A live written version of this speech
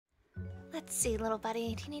Let's see, little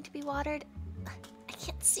buddy. Do you need to be watered? I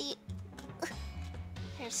can't see.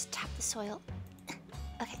 There's tap the soil.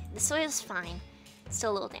 Okay, the soil's fine. It's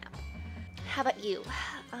still a little damp. How about you?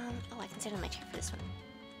 Oh, I can sit on my chair for this one.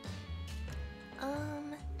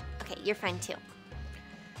 Okay, you're fine too.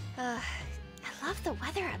 I love the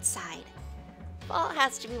weather outside. Fall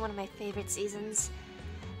has to be one of my favorite seasons.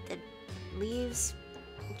 The leaves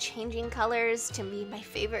changing colors to be my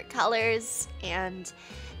favorite colors, and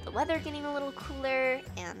the weather getting a little cooler,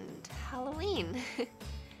 and Halloween.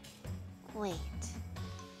 Wait,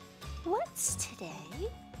 what's today?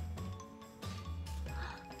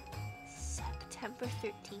 September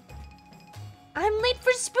 13th. I'm late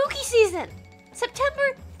for spooky season!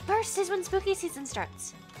 September 1st is when spooky season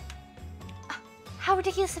starts. How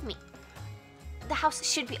ridiculous of me. The house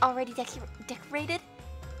should be already decorated.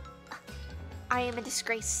 I am a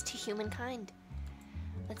disgrace to humankind.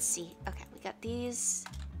 Let's see. Okay, we got these.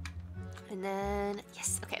 And then,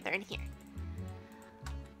 yes, okay, they're in here.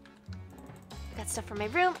 We got stuff for my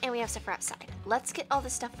room, and we have stuff for outside. Let's get all the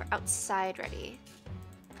stuff for outside ready.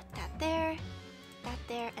 Put that there,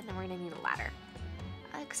 and then we're gonna need a ladder.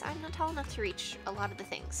 Because I'm not tall enough to reach a lot of the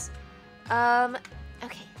things.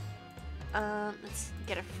 Okay. Let's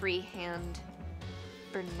get a free hand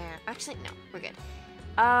for now. Actually, no, we're good.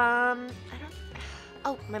 I don't...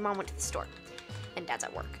 Oh, my mom went to the store. And Dad's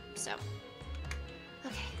at work, so...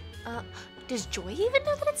 Okay. Does Joy even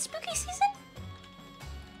know that it's spooky season?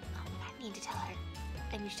 Oh, I need to tell her.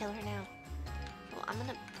 I need to tell her now. Well, I'm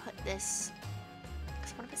gonna put this...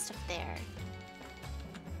 Because I want to put stuff there.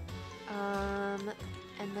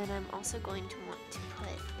 And then I'm also going to want to put...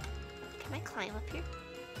 Can I climb up here?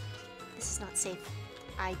 This is not safe.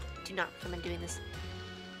 I do not recommend doing this.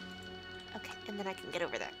 Okay, and then I can get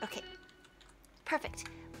over there. Okay, perfect.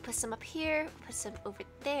 Put some up here, put some over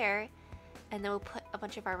there, and then we'll put a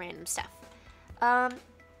bunch of our random stuff. Oh,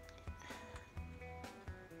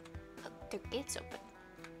 their gate's open.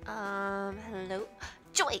 Hello?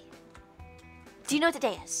 Joy! Do you know what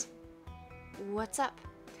today is? What's up?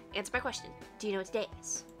 Answer my question. Do you know what today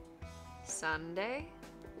is? Sunday?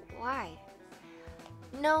 Why?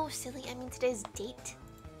 No, silly, I mean today's date.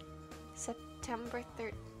 September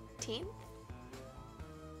 13th?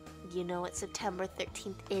 You know what September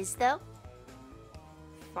 13th is, though?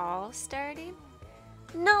 Fall starting?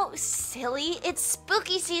 No, silly, it's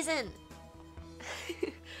spooky season!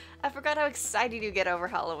 I forgot how excited you get over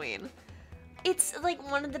Halloween. It's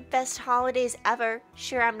like one of the best holidays ever.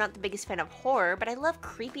 Sure, I'm not the biggest fan of horror, but I love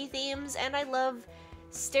creepy themes, and I love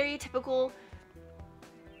stereotypical,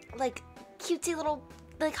 like, cutesy little,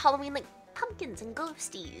 like, Halloween, like, pumpkins and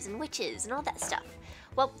ghosties and witches and all that stuff.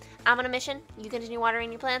 Well, I'm on a mission. You continue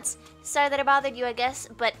watering your plants. Sorry that I bothered you, I guess,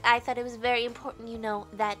 but I thought it was very important you know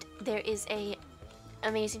that there is a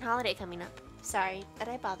amazing holiday coming up. Sorry that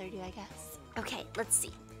I bothered you, I guess. Okay, let's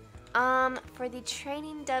see. For the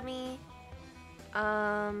training dummy,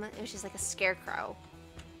 it was just like a scarecrow.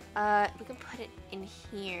 We can put it in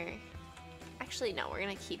here. Actually, no, we're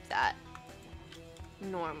gonna keep that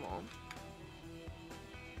normal.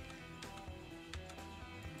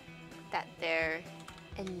 Put that there,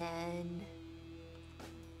 and then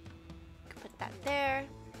put that there,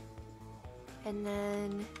 and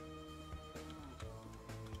then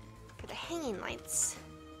for the hanging lights,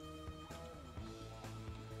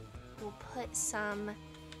 we'll put some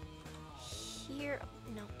here.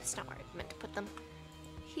 No, that's not where I meant to put them.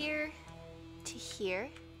 Here to here.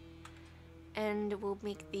 And we'll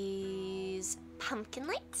make these pumpkin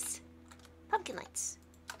lights. Pumpkin lights.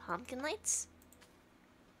 Pumpkin lights?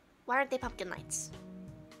 Why aren't they pumpkin lights?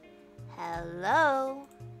 Hello?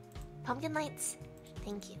 Pumpkin lights?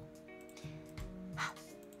 Thank you.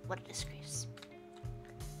 What a disgrace.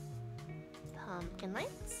 Pumpkin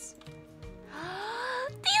lights.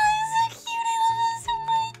 They look so cute. I love them so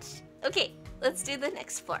much. Okay, let's do the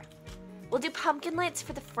next floor. We'll do pumpkin lights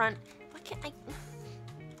for the front. Why can't I?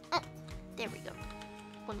 There we go.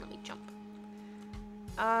 Won't let me jump.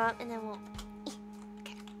 And then we'll.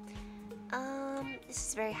 Okay. This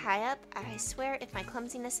is very high up. I swear, if my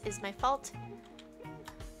clumsiness is my fault,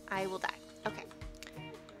 I will die. Okay.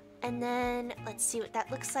 And then let's see what that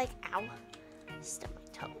looks like. Ow! Stubbed my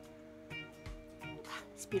toe.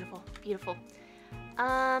 It's beautiful, beautiful.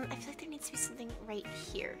 I feel like there needs to be something right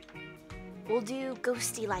here. We'll do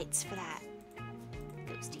ghosty lights for that.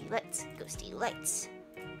 Ghosty lights, ghosty lights.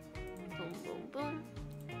 Boom, boom, boom.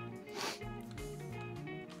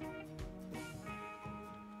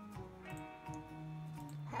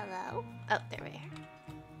 Hello? Oh, there we are.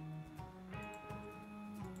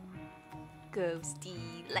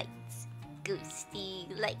 Ghosty lights.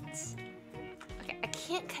 Ghosty lights. Okay, I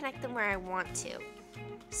can't connect them where I want to.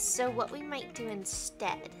 So what we might do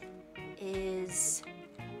instead is...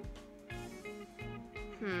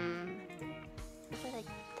 Put like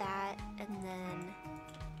that, and then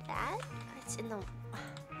that? It's in the...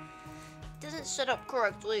 doesn't set up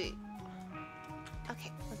correctly.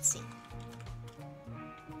 Okay, let's see.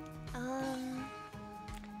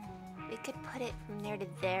 We could put it from there to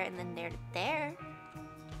there, and then there to there.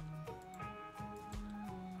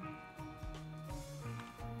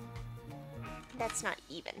 That's not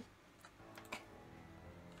even.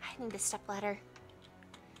 I need a stepladder.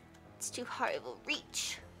 It's too hard of a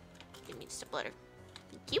reach. Give me a stepladder.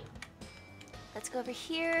 Thank you. Let's go over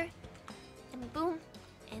here, and boom,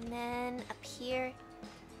 and then up here,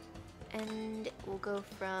 and we'll go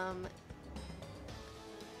from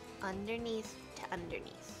underneath to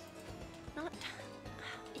underneath. Not,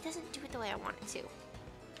 it doesn't do it the way I want it to.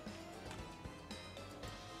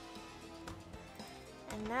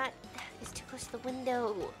 And that is too close to the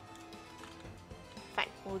window. Fine,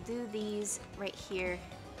 we'll do these right here.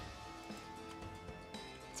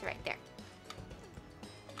 So right there.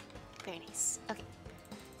 Very nice. Okay.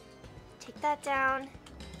 Take that down.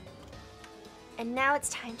 And now it's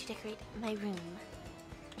time to decorate my room.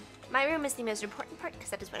 My room is the most important part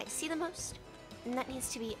because that is what I see the most. And that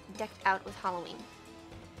needs to be decked out with Halloween.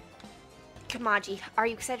 Kamaji, are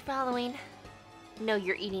you excited for Halloween? No,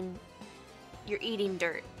 you're eating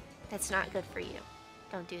dirt. That's not good for you.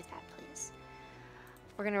 Don't do that, please.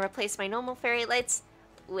 We're gonna replace my normal fairy lights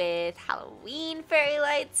with Halloween fairy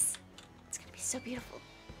lights. It's gonna be so beautiful.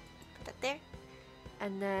 Put that there.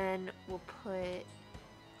 And then we'll put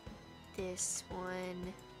this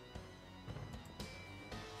one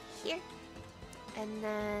here. And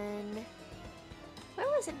then, where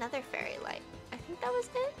was another fairy light? I think that was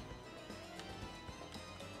it.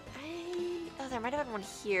 Oh, there might have been one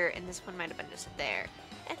here, and this one might have been just there.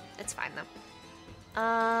 It's fine though.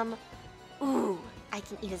 Ooh, I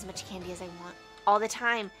can eat as much candy as I want all the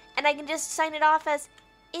time, and I can just sign it off as,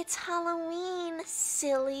 it's Halloween,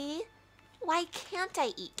 silly. Why can't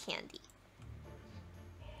I eat candy?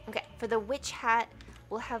 Okay, for the witch hat,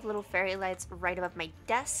 we'll have little fairy lights right above my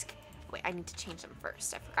desk. Wait, I need to change them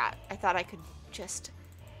first. I forgot. I thought I could just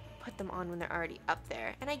put them on when they're already up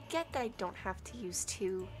there. And I get that I don't have to use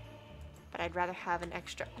two, but I'd rather have an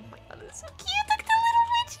extra. Oh my god, that's so cute. Look at the little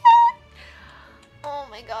witch hat. Oh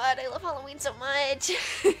my god, I love Halloween so much.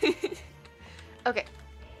 Okay,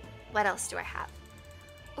 what else do I have?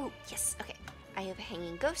 Oh, yes, okay. I have a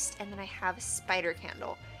hanging ghost, and then I have a spider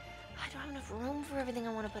candle. I don't have enough room for everything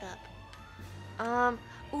I want to put up.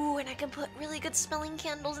 Ooh, and I can put really good smelling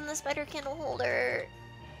candles in the spider candle holder.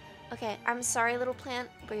 Okay, I'm sorry, little plant,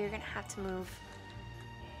 but you're gonna have to move.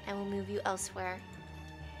 And we'll move you elsewhere.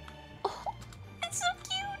 Oh, it's so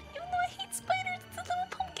cute! Even though I hate spiders, it's a little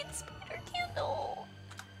pumpkin spider candle.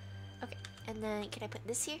 Okay, and then can I put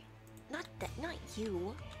this here? Not that, not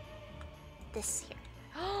you. This here.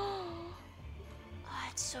 Oh,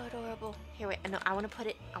 it's so adorable. Here, wait, no, I wanna put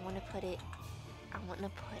it.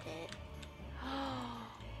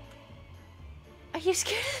 Are you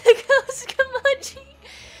scared of the ghost, Kamaji?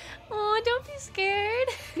 Oh, don't be scared.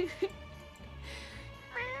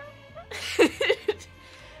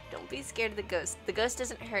 Don't be scared of the ghost. The ghost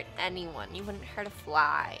doesn't hurt anyone. You wouldn't hurt a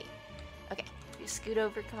fly. Okay, you scoot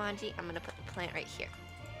over, Kamaji. I'm gonna put the plant right here.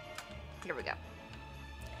 Here we go.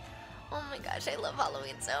 Oh my gosh, I love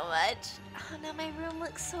Halloween so much. Oh, now my room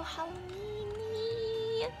looks so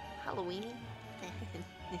Halloween-y. Halloween-y?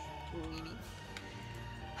 Halloween-y.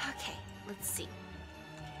 Okay, let's see.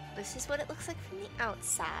 This is what it looks like from the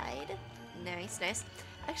outside. Nice, nice.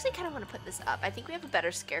 I actually kind of want to put this up. I think we have a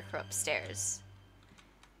better scarecrow upstairs.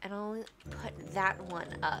 And I'll put that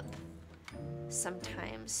one up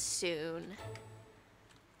sometime soon.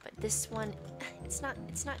 But this one, it's not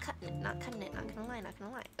cutting it, not gonna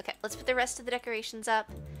lie. Okay, let's put the rest of the decorations up.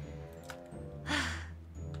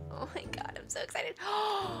 Oh my god, I'm so excited.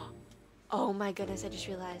 Oh my goodness, I just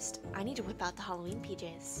realized I need to whip out the Halloween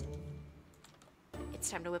PJs. It's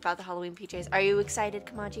time to whip out the Halloween PJs. Are you excited,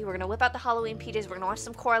 Kamaji? We're gonna whip out the Halloween PJs, we're gonna watch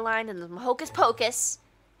some Coraline and some Hocus Pocus,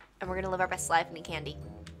 and we're gonna live our best life and eat candy.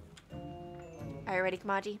 Are you ready,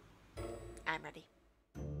 Kamaji? I'm ready.